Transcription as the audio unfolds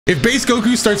If base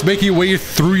Goku starts making your way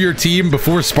through your team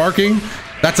before sparking,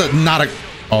 that's not a...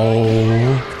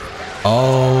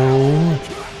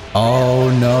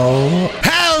 Oh no.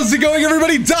 How's it going,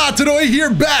 everybody? Dotodoya here,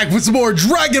 back with some more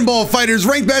Dragon Ball FIghterz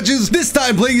ranked matches, this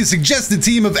time playing a suggested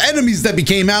team of enemies that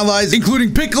became allies,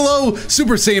 including Piccolo,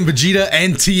 Super Saiyan Vegeta,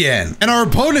 and Tien. And our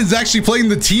opponent is actually playing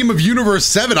the team of Universe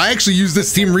 7. I actually used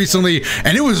this team recently,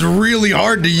 and it was really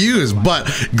hard to use, but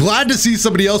glad to see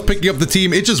somebody else picking up the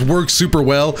team. It just works super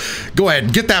well. Go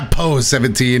ahead, get that pose,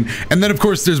 17. And then, of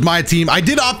course, there's my team. I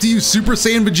did opt to use Super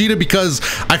Saiyan Vegeta because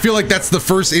I feel like that's the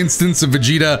first instance of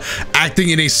Vegeta acting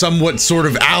in a somewhat sort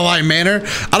of ally manner.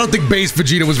 I don't think base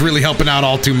Vegeta was really helping out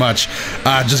all too much.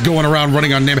 Just going around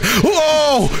running on name.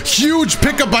 Oh, huge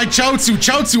pickup by CHIAOTZU.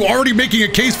 CHIAOTZU already making a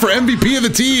case for MVP of the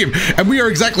team. And we are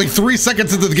exactly 3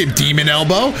 seconds into the game. Demon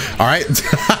elbow. All right.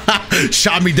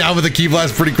 Shot me down with a ki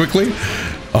blast pretty quickly.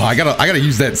 Oh, I gotta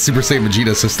use that Super Saiyan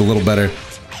Vegeta assist a little better.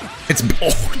 It's,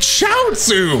 oh,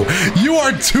 CHIAOTZU. You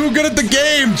are too good at the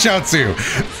game, CHIAOTZU.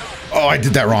 Oh, I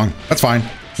did that wrong. That's fine.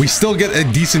 We still get a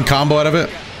decent combo out of it.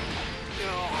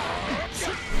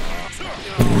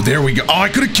 Oh, there we go. Oh, I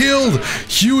could have killed.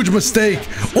 Huge mistake.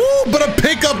 Oh, but a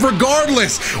pickup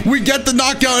regardless. We get the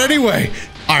knockout anyway.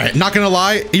 All right, not gonna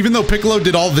lie. Even though Piccolo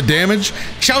did all the damage,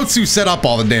 CHIAOTZU set up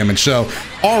all the damage. So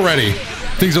already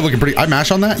things are looking pretty. I mash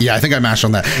on that? Yeah, I think I mashed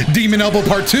on that. Demon elbow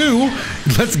part 2.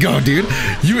 Let's go, dude.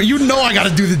 You know I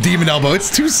gotta do the demon elbow. It's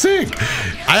too sick.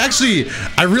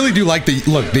 I really do like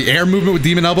the air movement with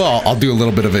demon elbow. I'll do a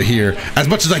little bit of it here as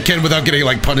much as I can without getting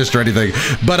like punished or anything.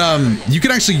 But you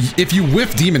can actually, if you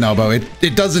whiff demon elbow,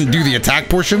 it doesn't do the attack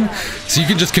portion, so you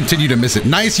can just continue to miss it.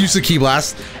 Nice use of ki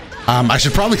blast. I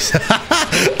should probably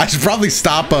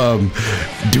stop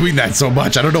doing that so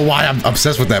much. I don't know why I'm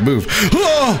obsessed with that move.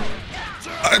 Oh!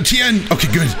 Tien.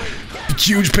 Okay, good.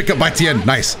 Huge pickup by Tien.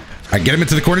 Nice. I get him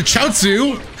into the corner.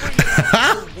 CHIAOTZU.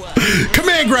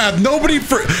 Command grab.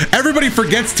 Everybody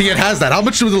forgets Tien has that. How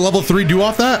much does the level 3 do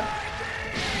off that?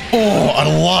 Oh, a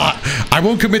lot. I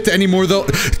won't commit to any more though.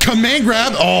 Command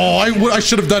grab. Oh, I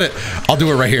should have done it. I'll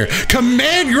do it right here.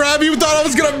 Command grab. You thought I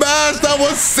was gonna mash. That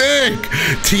was sick.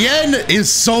 Tien is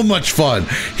so much fun.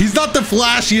 He's not the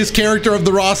flashiest character of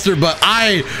the roster, but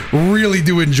I really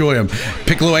do enjoy him.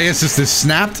 Piccolo A assist is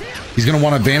snapped. He's gonna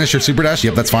want to vanish or super dash.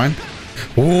 Yep, that's fine.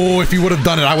 Oh, if he would have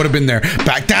done it, I would have been there.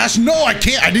 Backdash? No, I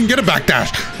can't. I didn't get a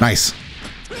backdash. Nice.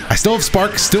 I still have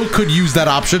Spark. Still could use that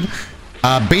option.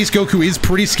 Base Goku is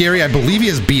pretty scary. I believe he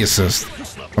has B assist.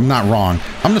 If I'm not wrong.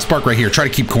 I'm gonna Spark right here. Try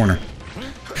to keep corner.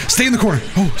 Stay in the corner.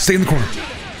 Oh, stay in the corner.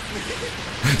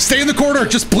 Stay in the corner.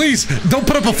 Just please don't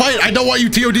put up a fight. I don't want you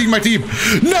TODing my team.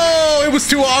 No, it was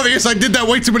too obvious. I did that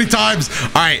way too many times.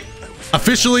 All right.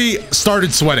 Officially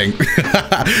started sweating.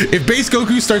 If base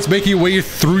Goku starts making your way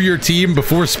through your team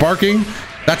before sparking,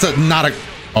 that's not a...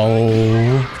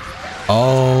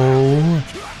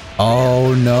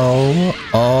 Oh no.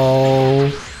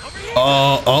 Oh,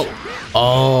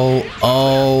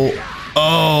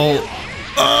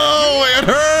 it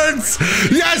hurts.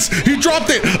 Yes, he dropped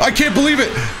it. I can't believe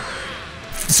it.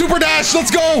 Super dash,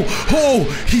 let's go. Oh,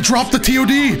 he dropped the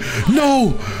TOD.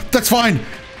 No, that's fine.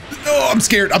 No, I'm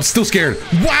scared. I'm still scared.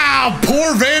 Wow,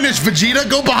 poor vanish, Vegeta.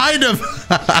 Go behind him.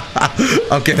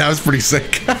 Okay, that was pretty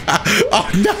sick. Oh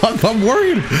no, I'm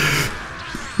worried.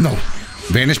 No,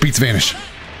 vanish beats vanish.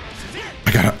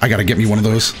 I gotta get me one of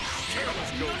those.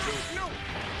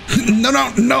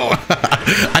 No.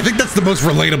 I think that's the most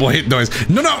relatable hit noise.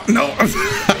 No.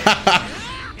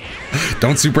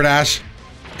 Don't super dash.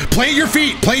 Plant your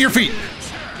feet.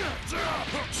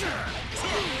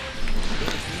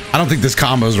 I don't think this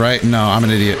combo's right. No, I'm an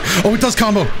idiot. Oh, it does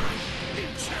combo.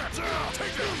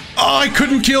 Oh, I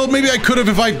couldn't kill. Maybe I could have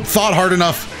if I thought hard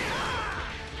enough.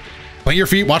 Plant your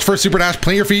feet. Watch for a super dash.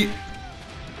 Plant your feet.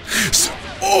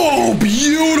 Oh,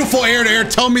 beautiful air to air.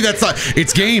 Tell me that's not...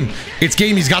 It's game. It's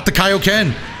game. He's got the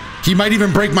Kaioken. He might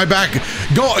even break my back.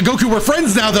 Goku, we're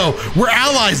friends now, though. We're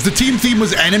allies. The team theme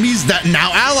was enemies, that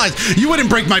now allies. You wouldn't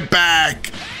break my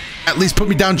back. At least put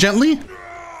me down gently.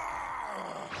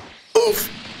 Oof.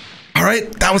 All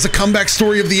right, that was a comeback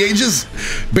story of the ages.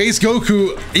 Base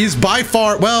Goku is by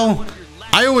far... Well...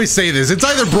 I always say this, it's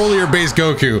either Broly or base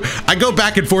Goku. I go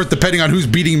back and forth depending on who's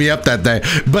beating me up that day.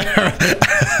 But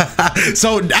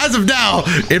so as of now,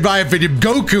 in my opinion,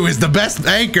 Goku is the best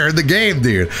anchor in the game,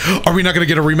 dude. Are we not gonna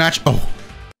get a rematch? Oh,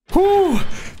 whew.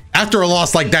 After a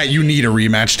loss like that, you need a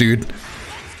rematch, dude.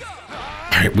 All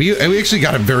right, we actually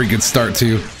got a very good start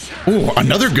too. Oh,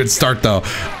 another good start though.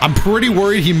 I'm pretty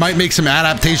worried he might make some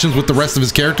adaptations with the rest of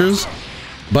his characters.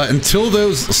 But until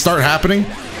those start happening,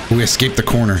 we escaped the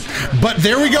corner. But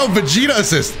there we go, Vegeta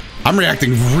assist. I'm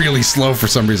reacting really slow for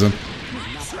some reason.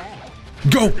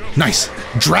 Go. Nice.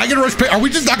 Dragon Rush. Are we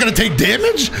just not going to take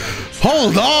damage?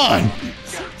 Hold on.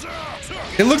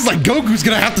 It looks like Goku's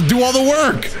going to have to do all the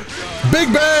work.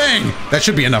 Big bang. That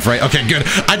should be enough, right? Okay, good.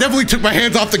 I definitely took my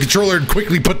hands off the controller and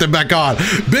quickly put them back on.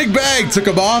 Big bang. Took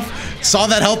them off. Saw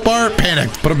that health bar.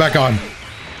 Panicked. Put them back on.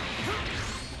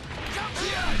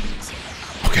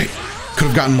 Okay. Could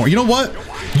have gotten more. You know what?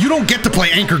 You don't get to play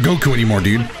Anchor Goku anymore,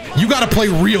 dude. You got to play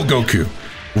real Goku.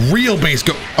 Real base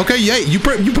Go. Okay, yeah, you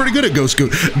pretty good at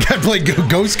Goku. Play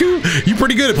Goku? You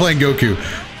pretty good at playing Goku.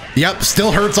 Yep,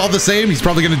 still hurts all the same. He's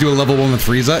probably gonna do a level 1 with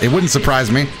Frieza. It wouldn't surprise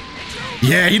me.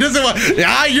 Yeah, he doesn't want.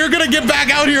 You're gonna get back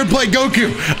out here and play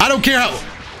Goku. I don't care how.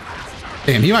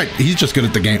 Damn, he's just good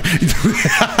at the game.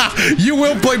 You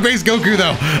will play base Goku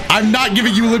though. I'm not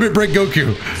giving you limit break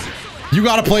Goku. You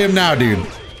gotta play him now, dude.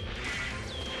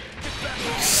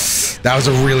 That was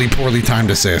a really poorly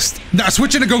timed assist. Now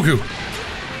switch into Goku.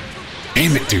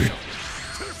 Damn it, dude.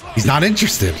 He's not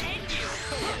interested.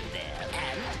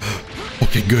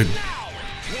 Okay, good.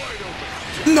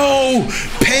 No!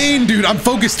 Pain, dude. I'm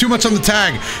focused too much on the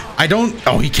tag. I don't...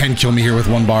 Oh, he can kill me here with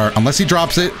 1 bar. Unless he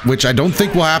drops it, which I don't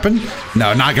think will happen.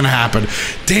 No, not gonna happen.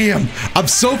 Damn. I'm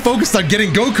so focused on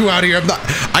getting Goku out of here.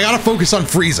 I gotta focus on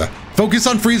Frieza. Focus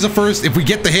on Frieza first. If we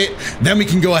get the hit, then we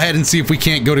can go ahead and see if we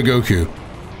can't go to Goku.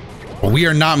 Well, we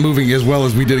are not moving as well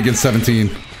as we did against 17.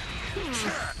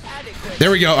 There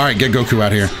we go. All right, get Goku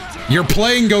out here. You're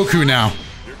playing Goku now.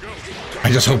 I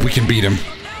just hope we can beat him.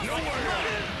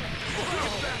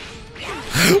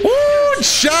 Woo!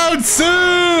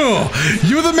 Chiaotzu!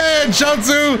 You the man,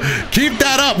 Chiaotzu! Keep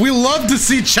that up. We love to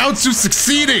see Chiaotzu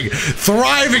succeeding,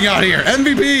 thriving out here.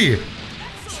 MVP.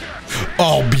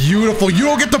 Oh, beautiful. You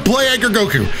don't get to play Anchor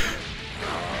Goku.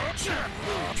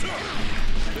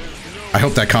 I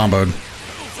hope that comboed.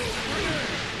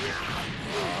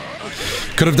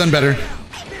 Could have done better.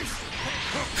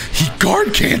 He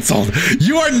guard canceled.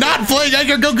 You are not playing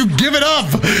Anchor Goku. Give it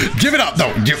up. Give it up.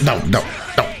 No, no.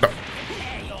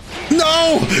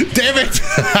 No, damn it.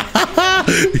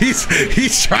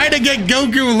 He's trying to get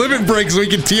Goku limit break so he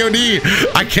can TOD.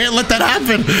 I can't let that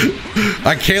happen.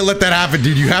 I can't let that happen,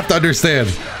 dude. You have to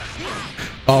understand.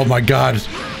 Oh my God.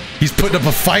 He's putting up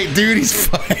a fight, dude. He's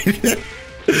fighting.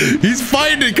 He's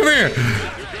fighting it. Come here.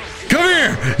 Come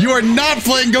here. You are not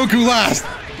playing Goku last.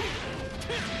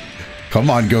 Come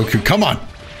on, Goku. Come on.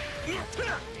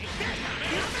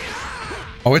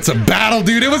 Oh, it's a battle,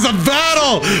 dude. It was a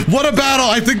battle. What a battle.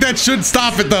 I think that should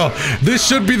stop it, though. This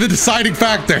should be the deciding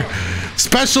factor.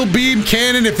 Special beam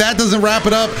cannon. If that doesn't wrap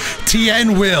it up,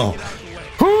 Tien will.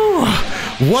 Whew.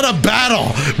 What a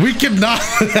battle. We cannot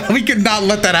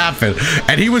let that happen.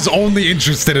 And he was only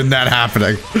interested in that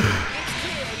happening.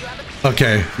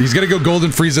 Okay, he's gonna go Golden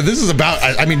Frieza. This is about,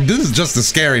 I mean, this is just as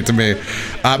scary to me.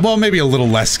 Well, maybe a little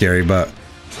less scary, but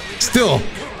still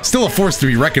a force to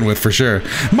be reckoned with for sure.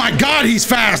 My God, he's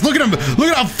fast. Look at him. Look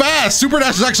at how fast. Super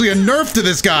Dash is actually a nerf to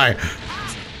this guy.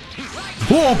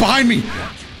 Whoa, behind me.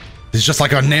 This is just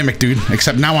like on Namek, dude,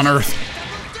 except now on Earth.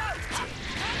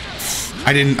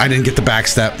 I didn't get the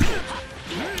backstep.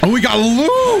 Oh, we got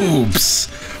loops.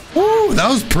 Ooh, that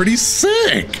was pretty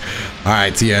sick. All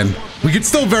right, Tien. We could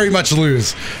still very much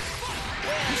lose.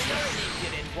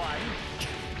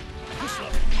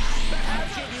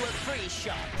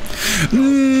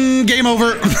 Game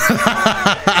over.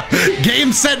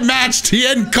 Game, set, match.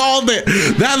 Tien called it.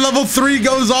 That level 3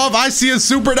 goes off. I see a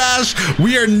super dash.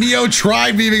 We are Neo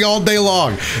tri-beaming all day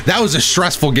long. That was a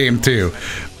stressful game too.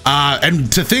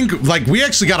 And to think, like, we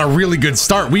actually got a really good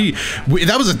start.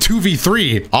 That was a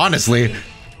 2v3, honestly.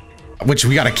 Which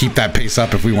we got to keep that pace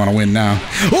up if we want to win now.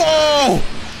 Oh!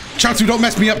 Chiaotzu, don't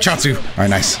mess me up, Chiaotzu. All right,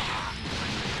 nice.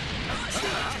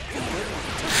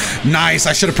 Nice.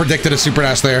 I should have predicted a super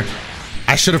dash there.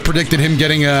 I should have predicted him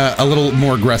getting a little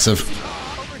more aggressive.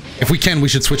 If we can, we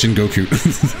should switch in Goku.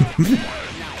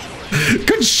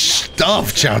 Good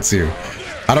stuff, Chiaotzu.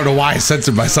 I don't know why I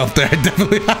censored myself there.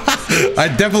 I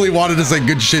definitely wanted to say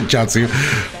good shit, Chiaotzu.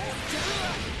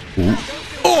 Ooh.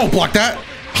 Oh, block that.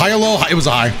 High or low? It was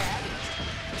a high.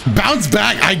 Bounce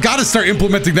back. I gotta start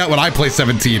implementing that when I play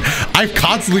 17. I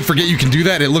constantly forget you can do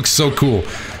that. It looks so cool.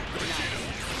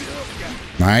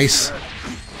 Nice.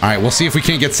 All right, we'll see if we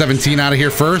can't get 17 out of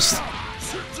here first.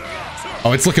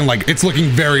 Oh, it's looking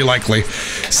very likely.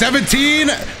 17.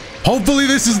 Hopefully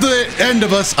this is the end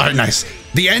of us. All right, nice.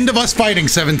 The end of us fighting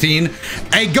 17.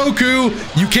 Hey, Goku,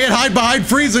 you can't hide behind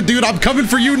Frieza, dude. I'm coming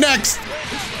for you next.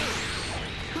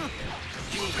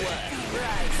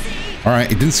 All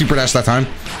right, it didn't super dash that time.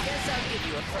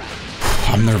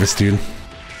 I'm nervous, dude.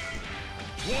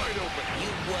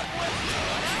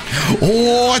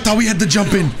 Oh, I thought we had to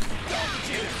jump in.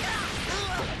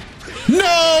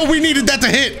 No, we needed that to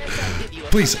hit.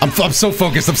 Please, I'm so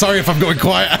focused. I'm sorry if I'm going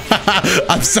quiet.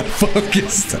 I'm so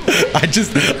focused.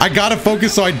 I gotta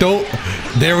focus so I don't.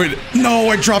 No,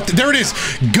 I dropped it. There it is.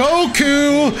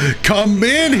 Goku, come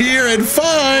in here and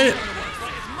fight.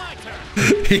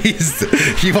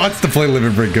 He wants to play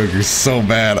Limit Break Goku so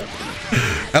bad.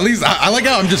 At least I like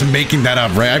how I'm just making that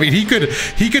up, right? I mean, he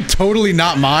could totally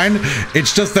not mind.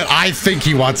 It's just that I think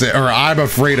he wants it, or I'm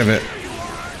afraid of it.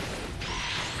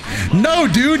 No,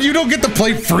 dude, you don't get to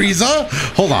play Frieza.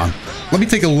 Hold on. Let me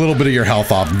take a little bit of your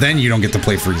health off. Then you don't get to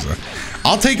play Frieza.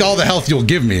 I'll take all the health you'll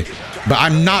give me, but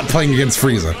I'm not playing against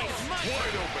Frieza.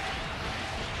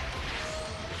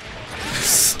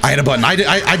 I hit a button. I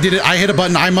did it. I hit a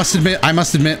button. I must admit. I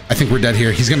think we're dead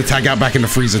here. He's gonna tag out back into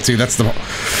Frieza too. That's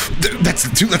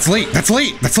late.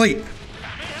 That's late.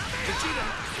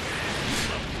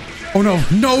 Oh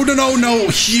no, no.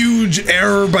 Huge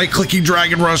error by clicking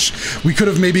Dragon Rush. We could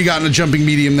have maybe gotten a jumping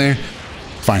medium there.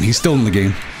 Fine, he's still in the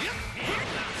game.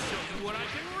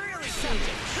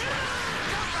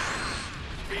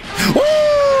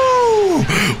 Woo!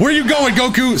 Where are you going,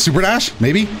 Goku? Super Dash?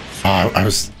 Maybe? I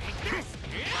was...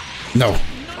 No.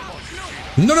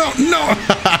 No.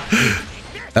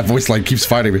 That voice line keeps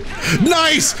fighting me.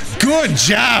 Nice! Good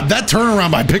job! That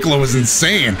turnaround by Piccolo was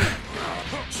insane.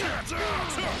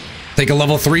 Take a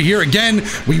level 3 here. Again,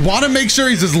 we want to make sure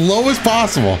he's as low as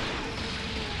possible.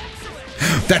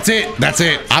 That's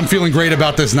it. I'm feeling great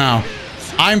about this now.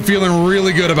 I'm feeling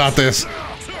really good about this.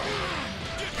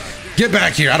 Get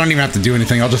back here. I don't even have to do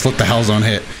anything. I'll just let the Hell Zone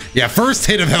hit. Yeah, first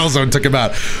hit of Hell Zone took him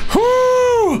out.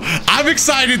 Whoo! I'm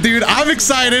excited, dude. I'm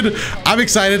excited.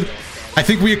 I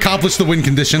think we accomplished the win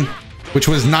condition, which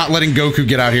was not letting Goku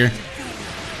get out here.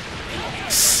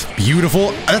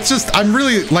 Beautiful. That's just, I'm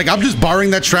just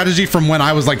borrowing that strategy from when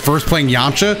I was like first playing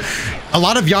Yamcha. A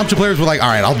lot of Yamcha players were like, all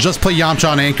right, I'll just play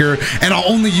Yamcha on anchor and I'll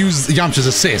only use Yamcha's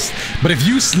assist. But if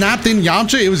you snapped in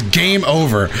Yamcha, it was game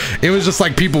over. It was just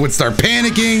like people would start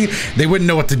panicking. They wouldn't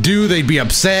know what to do. They'd be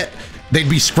upset. They'd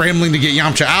be scrambling to get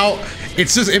Yamcha out.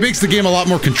 It's just, it makes the game a lot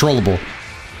more controllable.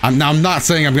 I'm not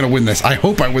saying I'm going to win this. I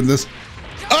hope I win this.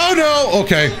 Oh no.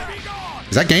 Okay.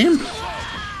 Is that game?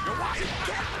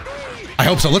 I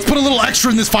hope so. Let's put a little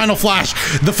extra in this final flash.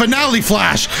 The finale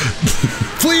flash.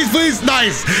 Please.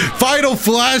 Nice. Final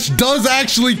flash does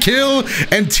actually kill,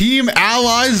 and team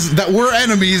allies that were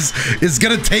enemies is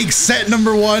going to take set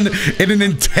number 1 in an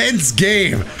intense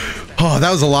game. Oh,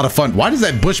 that was a lot of fun. Why does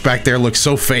that bush back there look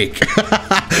so fake?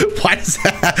 Why does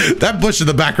that bush in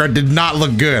the background did not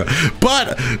look good?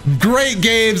 But great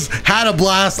games, had a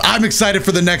blast. I'm excited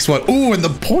for the next one. Ooh, and the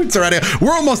points are at it.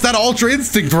 We're almost at Ultra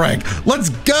Instinct rank. Let's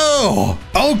go.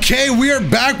 Okay, we are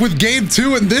back with game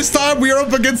 2, and this time we are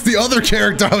up against the other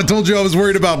character I told you I was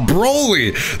worried about,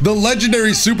 Broly, the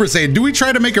legendary Super Saiyan. Do we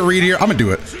try to make a read here? I'm gonna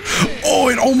do it. Oh,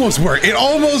 it almost worked. It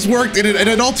almost worked in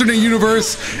an alternate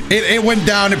universe. It went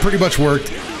down. It pretty much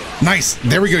worked. Nice.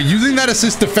 There we go. Using that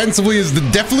assist defensively is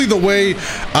definitely the way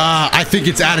I think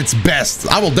it's at its best.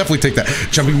 I will definitely take that.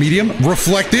 Jumping medium,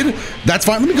 reflected. That's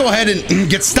fine. Let me go ahead and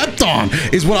get stepped on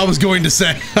is what I was going to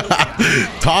say.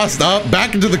 Tossed up,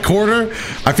 back into the corner.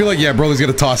 I feel like, yeah, Broly's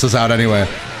going to toss us out anyway.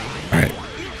 All right.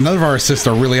 None of our assists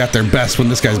are really at their best when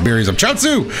this guy's buries them.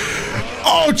 Chiaotzu!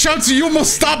 Oh, Chiaotzu, you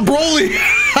almost stopped Broly!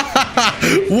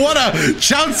 What a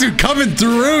Chiaotzu coming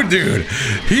through, dude.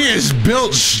 He is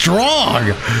built strong.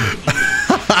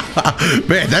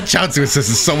 Man, that Chiaotzu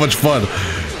assist is so much fun.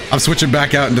 I'm switching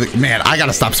back out into the... Man, I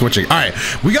gotta stop switching. All right,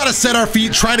 we gotta set our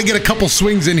feet, try to get a couple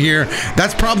swings in here.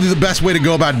 That's probably the best way to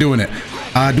go about doing it.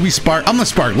 Do we spark? I'm gonna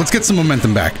spark. Let's get some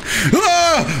momentum back.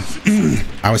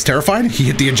 I was terrified. He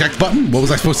hit the eject button. What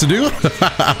was I supposed to do?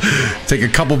 Take a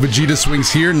couple Vegeta swings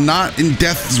here. Not in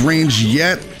death's range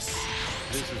yet.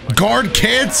 Guard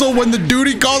cancel when the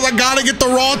duty calls. I gotta get the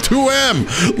raw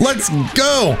 2M. Let's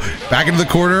go. Back into the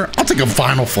corner. I'll take a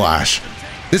final flash.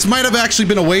 This might have actually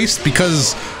been a waste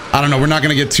because, I don't know, we're not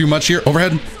gonna get too much here.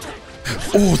 Overhead.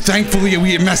 Oh, thankfully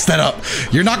we messed that up.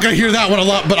 You're not gonna hear that one a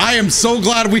lot, but I am so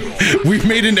glad we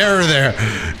made an error there.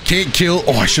 Can't kill.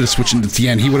 Oh, I should have switched into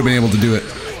Tien. He would have been able to do it.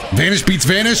 Vanish beats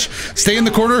Vanish. Stay in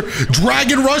the corner.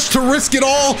 Dragon Rush to risk it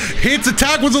all. Hits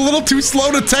attack was a little too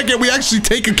slow to tech it. We actually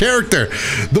take a character.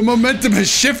 The momentum has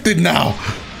shifted now.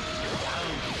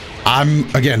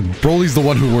 Again, Broly's the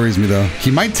one who worries me though. He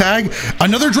might tag.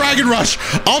 Another Dragon Rush.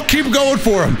 I'll keep going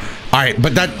for him. All right,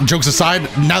 but that jokes aside,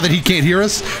 now that he can't hear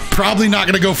us, probably not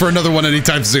going to go for another one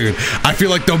anytime soon. I feel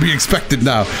like they'll be expected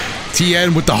now.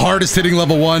 Tien with the hardest hitting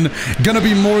level 1, going to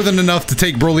be more than enough to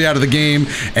take Broly out of the game,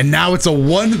 and now it's a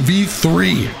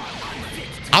 1v3.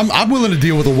 I'm willing to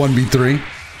deal with a 1v3.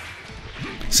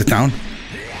 Sit down.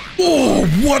 Oh,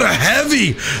 what a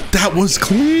heavy. That was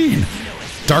clean.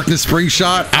 Darkness spring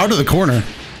shot out of the corner.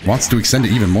 Wants to extend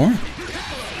it even more.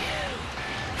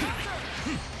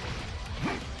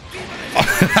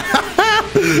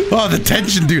 Oh, the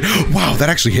tension, dude. Wow, that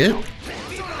actually hit.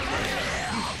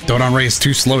 Dodon Ray is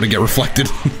too slow to get reflected.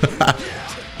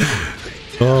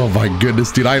 Oh my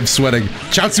goodness, dude, I am sweating.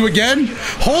 Chiaotzu again?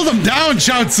 Hold him down,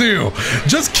 Chiaotzu.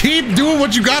 Just keep doing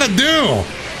what you gotta do.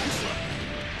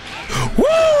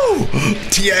 Woo!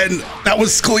 Tien, that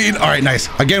was clean. All right, nice.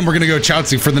 Again, we're gonna go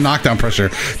Chiaotzu for the knockdown pressure.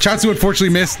 Chiaotzu unfortunately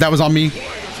missed. That was on me.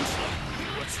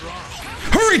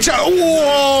 Hurry, Chiaotzu!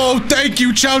 Whoa! Thank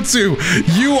you, Chiaotzu.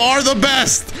 You are the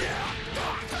best.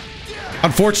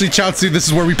 Unfortunately, Chiaotzu, this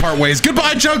is where we part ways.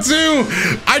 Goodbye,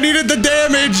 Chiaotzu! I needed the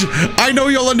damage! I know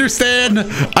you'll understand.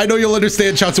 I know you'll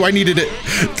understand, Chiaotzu. I needed it.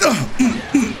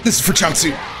 This is for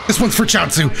Chiaotzu. This one's for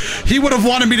Chiaotzu. He would have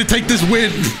wanted me to take this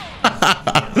win.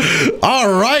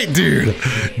 All right, dude.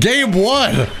 Game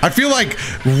 1. I feel like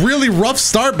really rough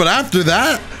start, but after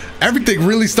that, everything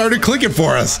really started clicking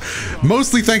for us.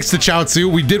 Mostly thanks to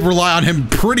Chiaotzu. We did rely on him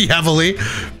pretty heavily,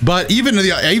 but even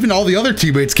all the other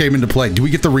teammates came into play. Do we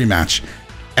get the rematch?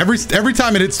 Every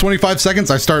time it hits 25 seconds,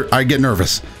 I get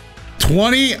nervous.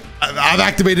 20, I've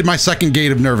activated my second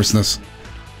gate of nervousness.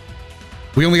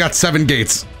 We only got 7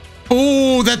 gates.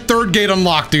 Oh, that third gate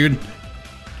unlocked, dude.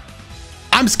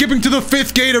 I'm skipping to the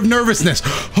 5th gate of nervousness.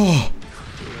 Oh.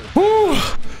 Whew.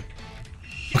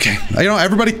 Okay, you know,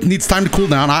 everybody needs time to cool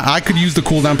down. I could use the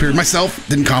cooldown period myself.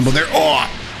 Didn't combo there. Oh!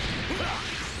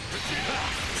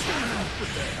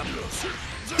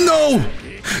 No!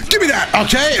 Give me that!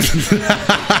 Okay!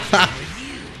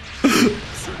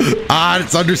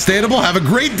 It's understandable. Have a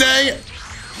great day!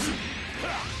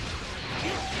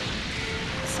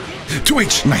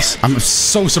 2H! Nice. I'm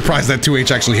so surprised that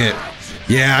 2H actually hit.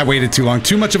 Yeah, I waited too long.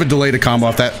 Too much of a delay to combo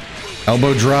off that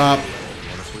elbow drop.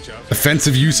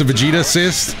 Offensive use of Vegeta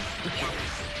assist.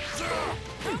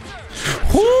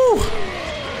 Whoo!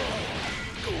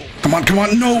 Come on, come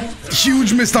on. No.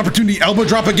 Huge missed opportunity. Elbow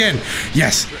drop again.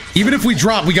 Yes. Even if we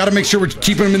drop, we got to make sure we're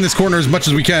keeping him in this corner as much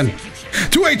as we can.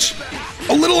 2H!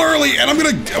 A little early, and I'm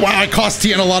going to... Wow, I cost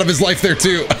Tien a lot of his life there,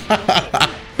 too.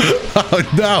 Oh,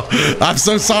 no. I'm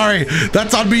so sorry.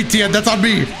 That's on me, Tien. That's on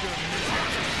me.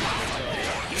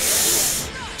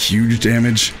 Huge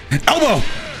damage. Elbow!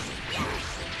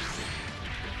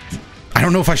 I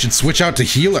don't know if I should switch out to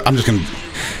heal. I'm just gonna...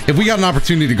 If we got an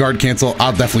opportunity to guard cancel,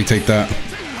 I'll definitely take that.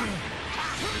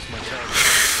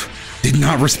 Did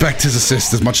not respect his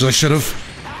assist as much as I should have.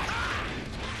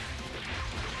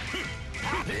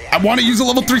 I want to use a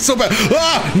level 3 so bad.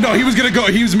 Ah! No, he was gonna go.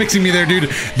 He was mixing me there, dude.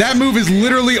 That move is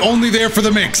literally only there for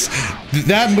the mix.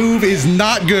 That move is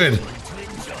not good.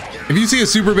 If you see a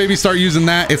super baby start using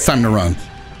that, it's time to run.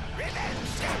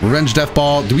 Revenge Death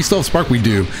Ball. Do we still have Spark? We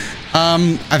do.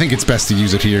 I think it's best to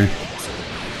use it here.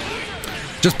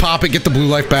 Just pop it, get the blue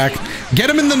life back. Get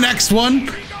him in the next one.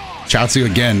 Chiaotzu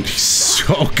again. He's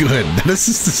so good. This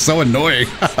is just so annoying.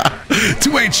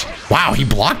 2H. Wow, he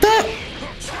blocked that?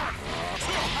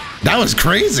 That was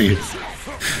crazy.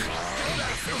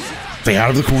 Stay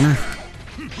out of the corner.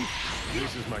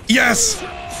 Yes!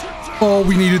 Oh,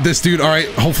 we needed this, dude. All right,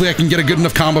 hopefully I can get a good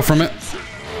enough combo from it.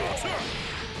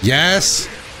 Yes.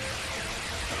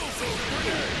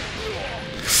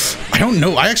 I don't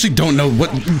know. I actually don't know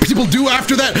what people do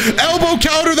after that. Elbow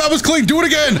counter. That was clean. Do it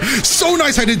again. So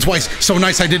nice. I did it twice. So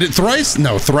nice. I did it thrice.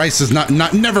 No, thrice is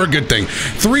never a good thing.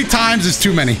 3 times is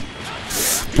too many.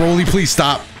 Broly, please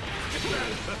stop.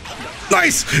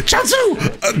 Nice.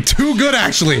 Chiaotzu. Too good,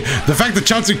 actually. The fact that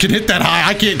Chiaotzu can hit that high,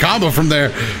 I can't combo from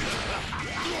there.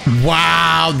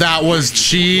 Wow, that was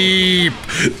cheap.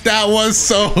 That was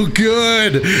so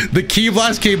good. The Ki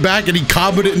Blast came back and he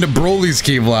comboed it into Broly's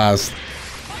Ki Blast.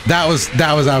 That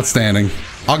was outstanding.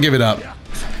 I'll give it up.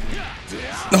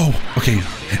 Oh, okay.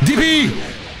 DP!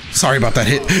 Sorry about that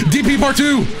hit. DP part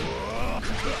 2!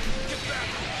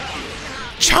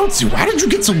 Chiaotzu, how did you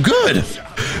get so good?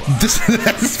 This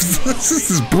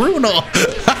is brutal.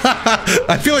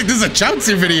 I feel like this is a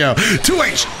Chiaotzu video.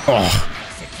 2H! Oh.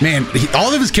 Man,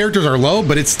 all of his characters are low,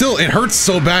 but it hurts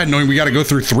so bad knowing we got to go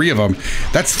through 3 of them.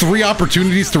 That's 3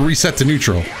 opportunities to reset to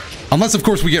neutral. Unless, of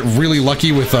course, we get really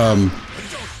lucky with,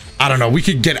 I don't know, we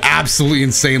could get absolutely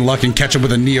insane luck and catch up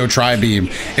with a Neo Tri-Beam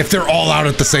if they're all out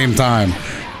at the same time.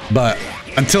 But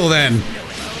until then,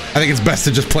 I think it's best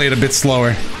to just play it a bit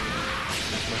slower.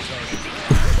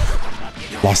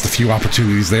 Lost a few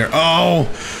opportunities there. Oh,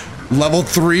 level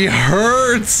 3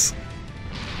 hurts.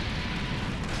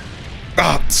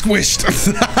 Ah, squished.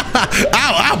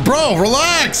 Ow, ow, bro,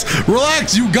 relax.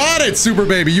 Relax, you got it, Super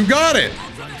Baby, you got it.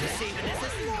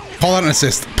 Call out an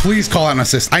assist. Please call out an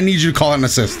assist. I need you to call out an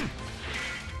assist.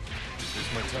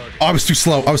 Oh, I was too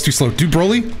slow. I was too slow. Dude,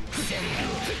 Broly?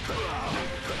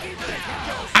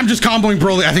 I'm just comboing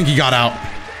Broly. I think he got out.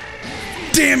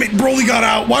 Damn it, Broly got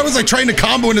out. Why was I trying to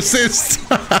combo an assist?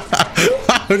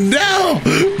 No,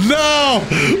 no.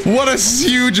 What a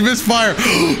huge misfire.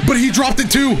 But he dropped it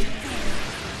too.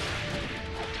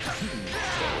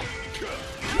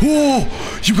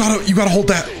 Oh, you gotta hold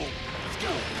that.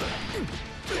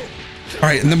 All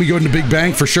right, and then we go into Big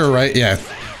Bang for sure, right? Yeah.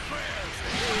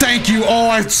 Thank you. Oh,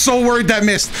 I'm so worried that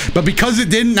missed. But because it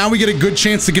didn't, now we get a good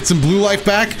chance to get some blue life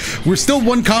back. We're still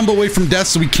one combo away from death,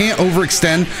 so we can't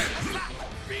overextend.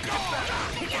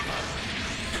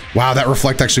 Wow, that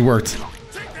reflect actually worked.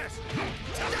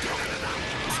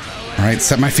 All right,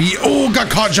 set my feet. Oh, got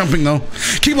caught jumping though.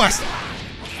 Key blast.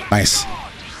 Nice.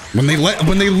 When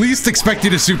they least expect you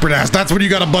to super dash, that's when you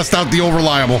gotta bust out the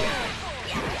overliable.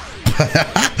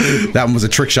 That one was a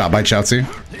trick shot by Chiaotzu.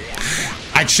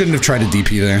 I shouldn't have tried to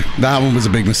DP there. That one was a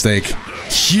big mistake.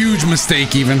 Huge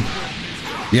mistake even.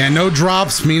 Yeah, no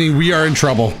drops, meaning we are in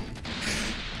trouble.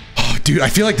 Oh, dude, I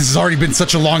feel like this has already been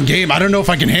such a long game. I don't know if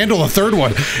I can handle a third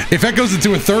one. If that goes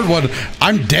into a third one,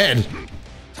 I'm dead.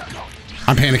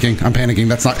 I'm panicking. I'm panicking.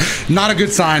 That's not a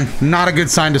good sign. Not a good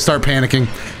sign to start panicking.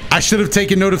 I should have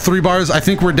taken note of 3 bars. I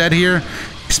think we're dead here,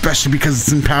 especially because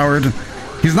it's empowered.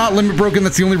 He's not limit broken.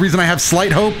 That's the only reason I have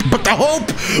slight hope. But the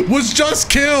hope was just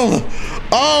killed.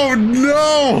 Oh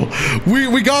no!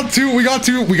 We got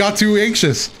too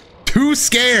anxious, too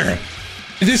scared.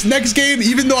 This next game,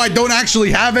 even though I don't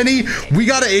actually have any, we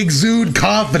gotta exude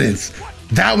confidence.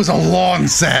 That was a long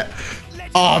set.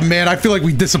 Oh man, I feel like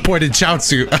we disappointed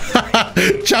Chiaotzu.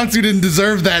 Chiaotzu didn't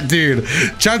deserve that, dude.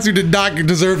 Chiaotzu did not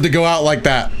deserve to go out like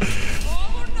that.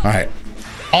 All right,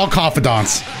 all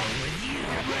confidants.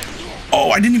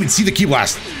 Oh, I didn't even see the key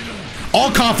blast.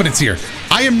 All confidence here.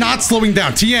 I am not slowing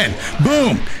down. Tien,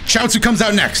 boom. Chiaotzu comes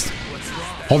out next.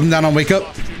 Hold him down on wake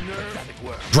up.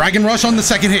 Dragon rush on the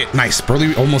second hit. Nice.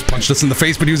 Broly almost punched us in the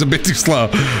face, but he was a bit too slow. All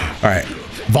right,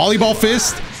 volleyball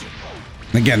fist.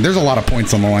 Again, there's a lot of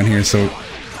points on the line here, so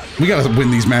we gotta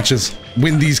win these matches.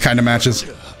 Win these kind of matches.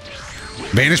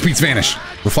 Vanish beats Vanish.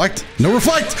 Reflect? No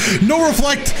reflect! No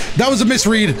reflect! That was a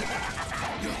misread.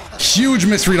 Huge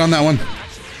misread on that one.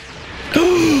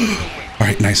 All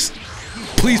right, nice.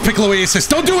 Please, Piccolo A assist.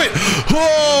 Don't do it!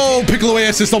 Oh, Piccolo A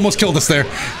assist almost killed us there.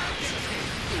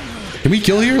 Can we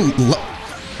kill here?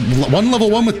 One level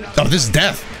 1 with... Oh, this is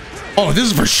death. Oh, this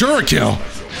is for sure a kill.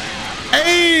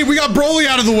 Hey, we got Broly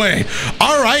out of the way.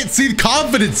 All right, see,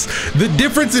 confidence, the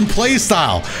difference in play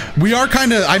style. We are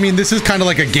kind of, I mean, this is kind of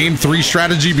like a game 3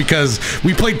 strategy because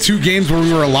we played 2 games where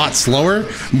we were a lot slower,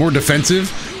 more defensive,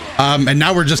 and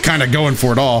now we're just kind of going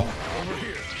for it all.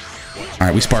 All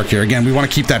right, we spark here. Again, we want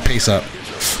to keep that pace up.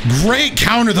 Great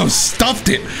counter, though. Stuffed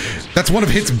it. That's one of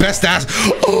Hit's best ass.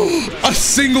 Oh, a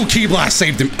single key blast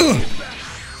saved him. Ugh.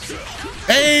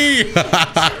 Hey!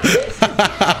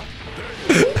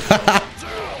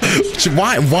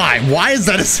 Why is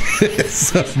that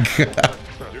assist so good?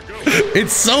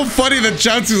 It's so funny that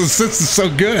Chiaotzu's assist is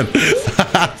so good.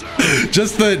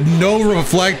 Just the no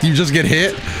reflect, you just get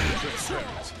hit.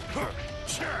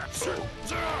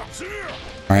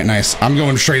 All right, nice. I'm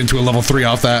going straight into a level 3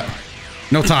 off that.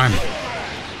 No time.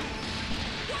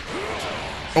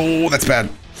 Oh, that's bad.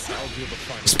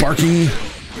 Sparking.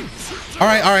 All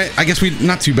right. I guess we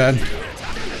not too bad.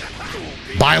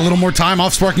 Buy a little more time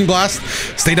off Sparking Blast.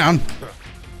 Stay down.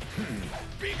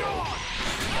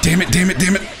 Damn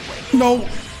it. No.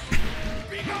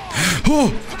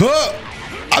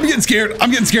 I'm getting scared.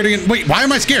 Again. Wait, why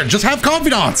am I scared? Just have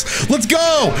confidence. Let's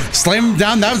go. Slam him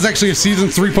down. That was actually a season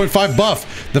 3.5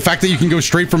 buff. The fact that you can go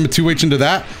straight from a 2H into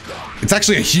that, it's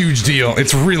actually a huge deal.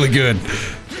 It's really good.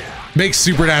 Makes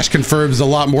Super Dash confirms a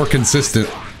lot more consistent.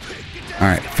 All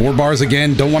right, 4 bars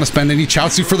again. Don't want to spend any.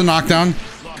 Chiaotzu for the knockdown.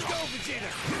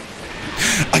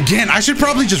 Again, I should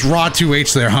probably just raw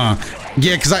 2H there, huh?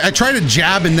 Yeah, because I try to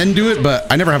jab and then do it, but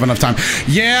I never have enough time.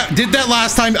 Yeah, did that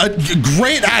last time. A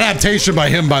great adaptation by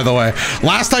him, by the way.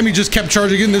 Last time he just kept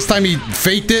charging in. This time he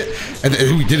faked it, and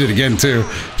he did it again too.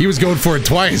 He was going for it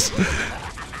twice.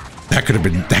 That could have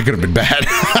been bad.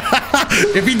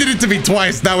 If he did it to me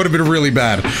twice, that would have been really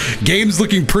bad. Game's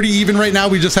looking pretty even right now.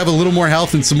 We just have a little more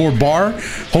health and some more bar.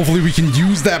 Hopefully we can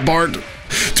use that bar.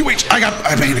 2H.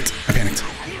 I panicked.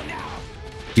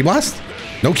 Key blast?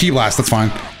 No key blast. That's fine.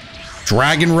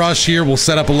 Dragon rush here. We'll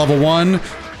set up a level 1,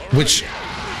 which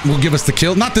will give us the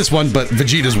kill. Not this one, but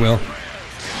Vegeta's will.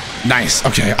 Nice.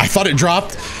 Okay, I thought it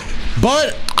dropped,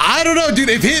 but I don't know, dude.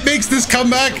 If Hit makes this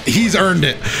comeback, he's earned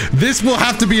it. This will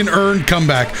have to be an earned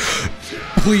comeback.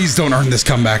 Please don't earn this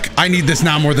comeback. I need this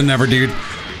now more than ever, dude.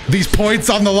 These points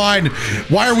on the line.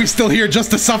 Why are we still here?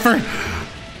 Just to suffer?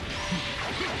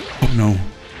 Oh no.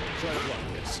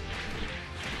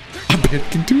 I'm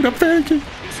panicking, dude. I'm panicking.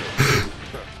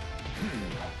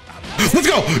 Let's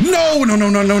go. No, no, no,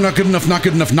 no, no. Not good enough. Not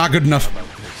good enough. Not good enough.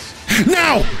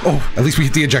 Now. Oh, at least we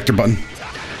hit the ejector button.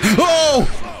 Oh.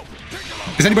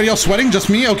 Is anybody else sweating? Just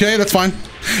me? Okay, that's fine.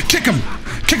 Kick him.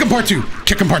 Kick him part 2.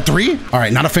 Kick him part 3. All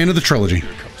right, not a fan of the trilogy.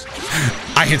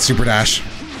 I hit super dash.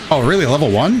 Oh, really? Level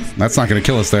 1? That's not going to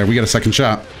kill us there. We get a second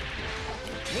shot.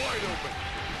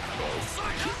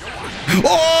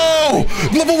 Oh!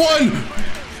 Level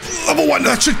 1! Level 1.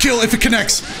 That should kill if it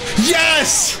connects.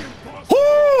 Yes! Woo!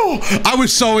 I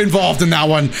was so involved in that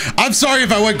one. I'm sorry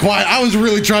if I went quiet. I was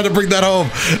really trying to bring that home.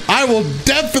 I will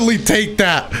definitely take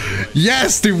that.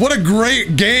 Yes, dude, what a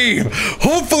great game.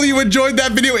 Hopefully you enjoyed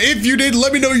that video. If you did,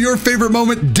 let me know your favorite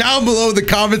moment down below in the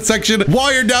comment section.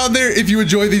 While you're down there, if you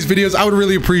enjoy these videos, I would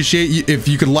really appreciate you if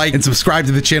you could like and subscribe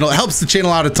to the channel. It helps the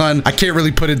channel out a ton. I can't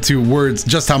really put into words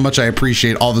just how much I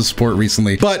appreciate all the support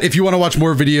recently. But if you want to watch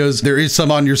more videos, there is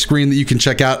some on your screen that you can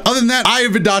check out. Other than that, I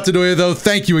have been Dotodoya though.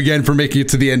 Thank you again for making it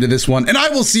to the end of this one, and I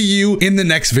will see you in the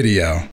next video.